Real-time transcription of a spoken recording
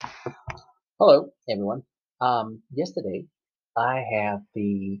Hello, everyone. Yesterday, I had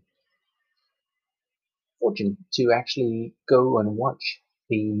the fortune to actually go and watch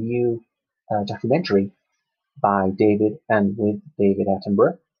the new documentary by David and with David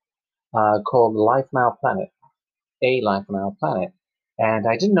Attenborough called Life on Our Planet, A Life on Our Planet. And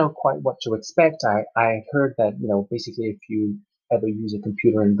I didn't know quite what to expect. I heard that, basically if you ever use a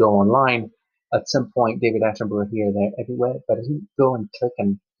computer and go online, at some point David Attenborough here, there, everywhere, but I didn't go and click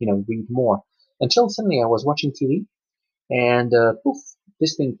and, read more until suddenly I was watching TV. And poof,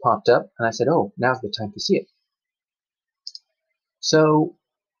 this thing popped up, and I said, "Oh, now's the time to see it." So,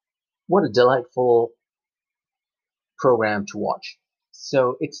 what a delightful program to watch.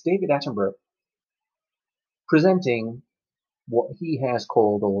 So, it's David Attenborough presenting what he has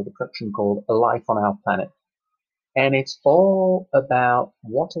called, or the production called, A Life on Our Planet. And it's all about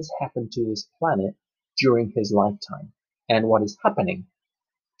what has happened to this planet during his lifetime and what is happening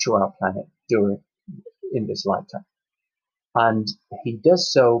to our planet in this lifetime. And he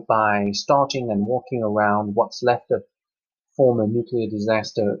does so by starting and walking around what's left of former nuclear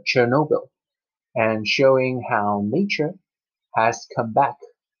disaster Chernobyl and showing how nature has come back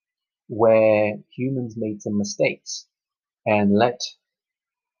where humans made some mistakes and let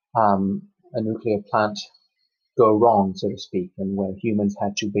a nuclear plant go wrong, so to speak, and where humans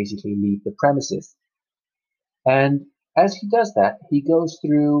had to basically leave the premises. And as he does that, he goes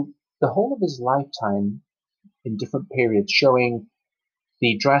through the whole of his lifetime in different periods, showing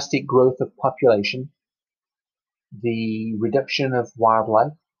the drastic growth of population, the reduction of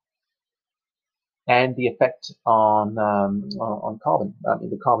wildlife, and the effect on carbon,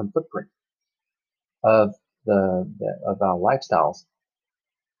 the carbon footprint of of our lifestyles.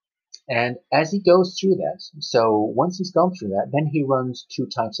 And as he goes through that, so once he's gone through that, then he runs two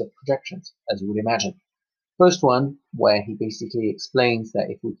types of projections, as you would imagine. First one, where he basically explains that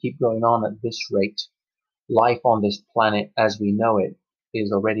if we keep going on at this rate, life on this planet as we know it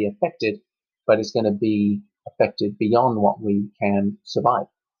is already affected, but it's going to be affected beyond what we can survive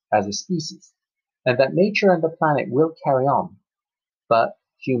as a species. And that nature and the planet will carry on, but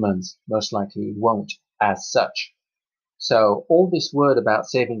humans most likely won't as such. So all this word about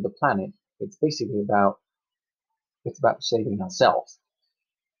saving the planet, it's basically about saving ourselves.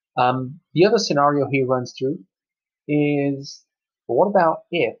 The other scenario he runs through is, well, what about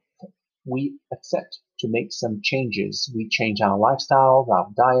if we accept to make some changes? We change our lifestyles, our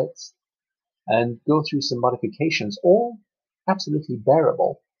diets, and go through some modifications, all absolutely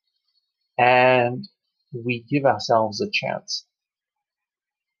bearable, and we give ourselves a chance.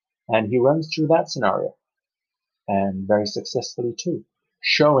 And he runs through that scenario, and very successfully too,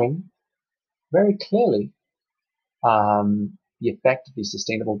 showing very clearly the effect of the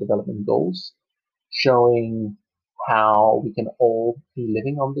Sustainable Development Goals, showing how we can all be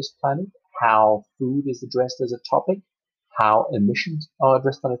living on this planet, how food is addressed as a topic, how emissions are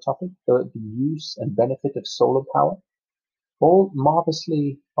addressed on a topic, the use and benefit of solar power, all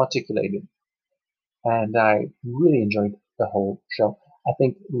marvelously articulated. And I really enjoyed the whole show. I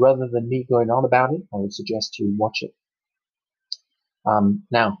think rather than me going on about it, I would suggest you watch it.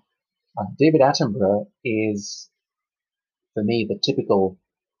 Now, David Attenborough is, for me, the typical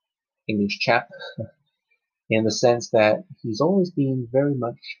English chap in the sense that he's always been very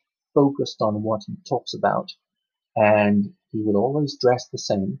much focused on what he talks about, and he will always dress the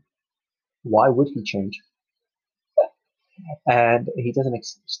same. Why would he change? And he does an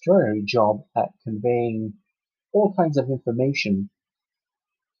extraordinary job at conveying all kinds of information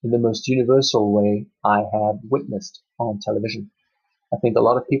in the most universal way I have witnessed on television. I think a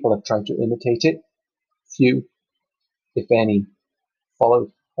lot of people have tried to imitate it. Few, if any,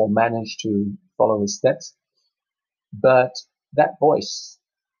 followed or managed to follow his steps. But that voice,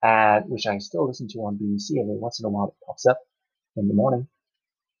 which I still listen to on BBC every once in a while, it pops up in the morning,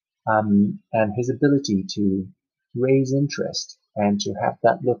 and his ability to raise interest and to have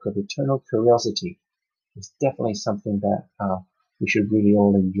that look of eternal curiosity is definitely something that we should really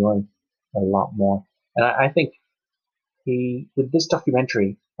all enjoy a lot more. And I think with this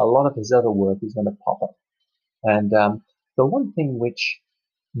documentary, a lot of his other work is going to pop up. And the one thing which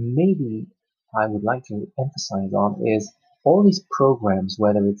maybe I would like to emphasize on is all these programs,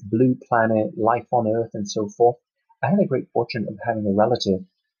 whether it's Blue Planet, Life on Earth, and so forth. I had a great fortune of having a relative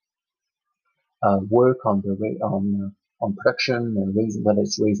work on production and raising, whether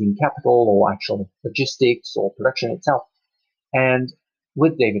it's raising capital or actual logistics or production itself, and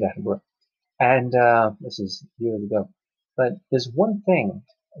with David Attenborough. And this is years ago. But there's one thing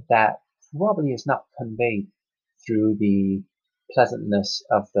that probably is not conveyed through the pleasantness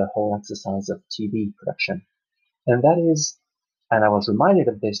of the whole exercise of TV production, and that is And I was reminded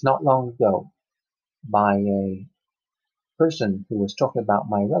of this not long ago by a person who was talking about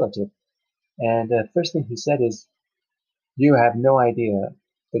my relative. And the first thing he said is, you have no idea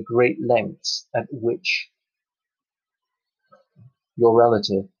the great lengths at which your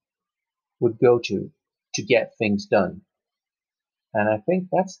relative would go to get things done. And I think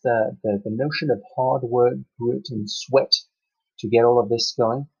that's the notion of hard work, grit, and sweat to get all of this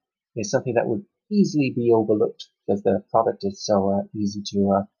going is something that would easily be overlooked because the product is so easy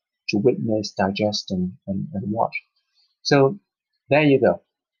to witness, digest, and watch. So there you go.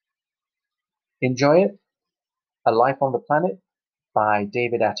 Enjoy it. A Life on the Planet by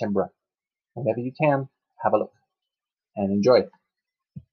David Attenborough. Whenever you can, have a look and enjoy it.